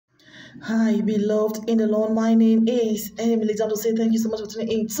Hi, beloved in the Lord. My name is Emily. I want to say thank you so much for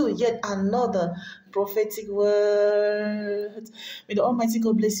tuning in to yet another prophetic word. May the Almighty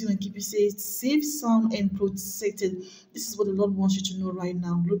God bless you and keep you safe, sound, and protected. This is what the Lord wants you to know right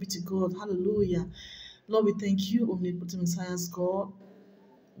now. Glory be to God. Hallelujah. Lord, we thank you, omnipotent Messiah's God.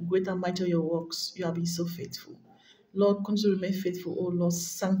 Great and mighty are your works. You have been so faithful. Lord, continue to remain faithful. Oh Lord,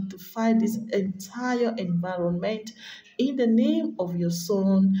 sanctify this entire environment in the name of your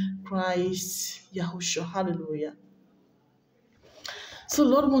Son, Christ Yahushua. Hallelujah. So,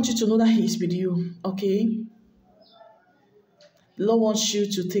 Lord wants you to know that He is with you, okay? The Lord wants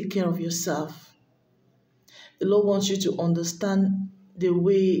you to take care of yourself. The Lord wants you to understand the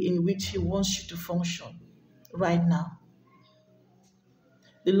way in which He wants you to function right now.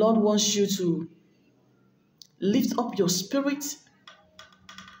 The Lord wants you to lift up your spirit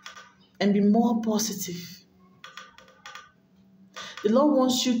and be more positive. The Lord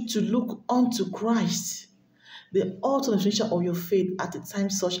wants you to look unto Christ, the author and finisher of your faith, at a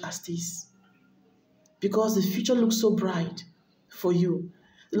time such as this. Because the future looks so bright for you.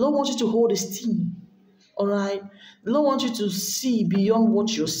 The Lord wants you to hold esteem, all right? The Lord wants you to see beyond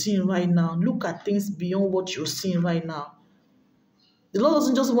what you're seeing right now. Look at things beyond what you're seeing right now. The Lord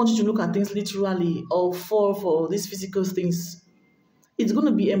doesn't just want you to look at things literally or fall for these physical things. It's going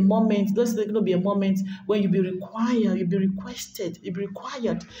to be a moment, there's going to be a moment when you'll be requested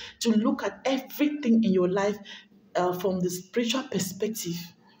to look at everything in your life from the spiritual perspective.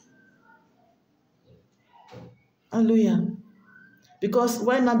 Hallelujah. Because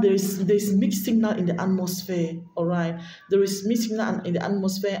right now there's mixed signal in the atmosphere, all right? There is mixed signal in the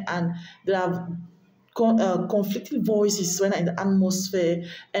atmosphere, and there are conflicting voices right now in the atmosphere,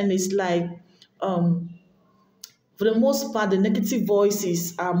 and it's like for the most part, the negative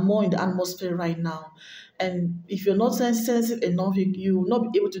voices are more in the atmosphere right now. And if you're not sensitive enough, you will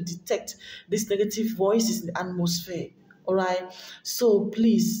not be able to detect these negative voices in the atmosphere. All right. So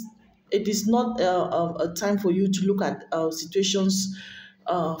please, it is not a time for you to look at situations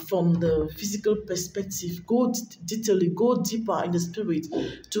from the physical perspective. Go detailing, go deeper in the spirit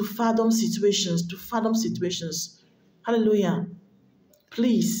to fathom situations, Hallelujah.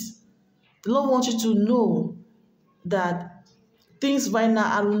 Please, the Lord wants you to know that things right now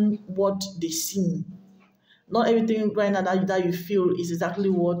aren't what they seem. Not everything right now that you feel is exactly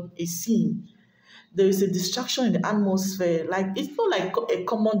what is seen. There is a distraction in the atmosphere. Like, it's not like a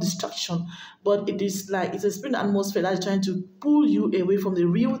common distraction, but it is like it's a spirit atmosphere that is trying to pull you away from the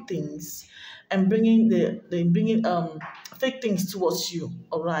real things and bringing fake things towards you.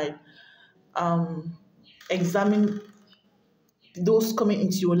 All right. Examine those coming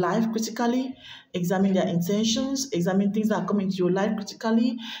into your life critically, examine their intentions, examine things that are coming into your life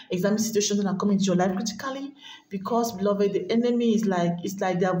critically, examine situations that are coming into your life critically, because, beloved, the enemy is like, it's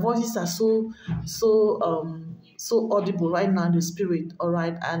like their voices are so audible right now in the spirit, all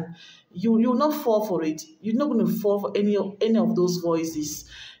right, and you will not fall for it. You're not going to fall for any of those voices.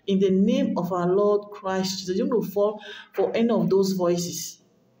 In the name of our Lord Christ Jesus, you're not going to fall for any of those voices.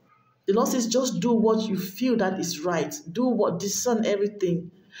 The Lord says, just do what you feel that is right. Discern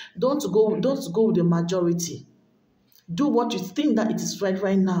everything. Don't go with the majority. Do what you think that it is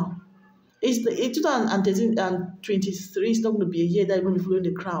right now. It's the 2013 and 23 is not going to be a year that you're going to be following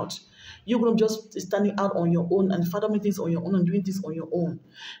the crowd. You're going to just standing out on your own and fathoming things on your own and doing things on your own.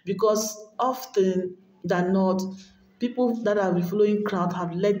 Because often than not, people that have been following crowd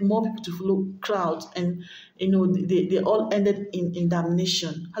have led more people to follow crowds, and they all ended in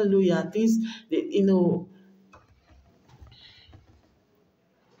damnation. Hallelujah. Things the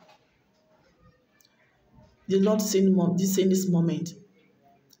Lord saying this moment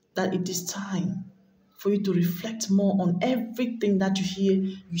that it is time for you to reflect more on everything that you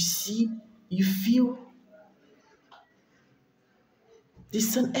hear, you see, you feel.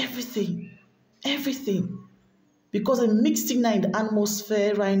 Discern everything. Because a mixed signal in the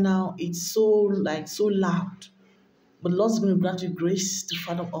atmosphere right now, it's so loud. But Lord's going to grant you grace to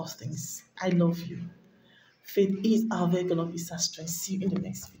fathom all things. I love you. Faith is our vehicle of His strength. See you in the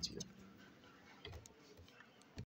next video.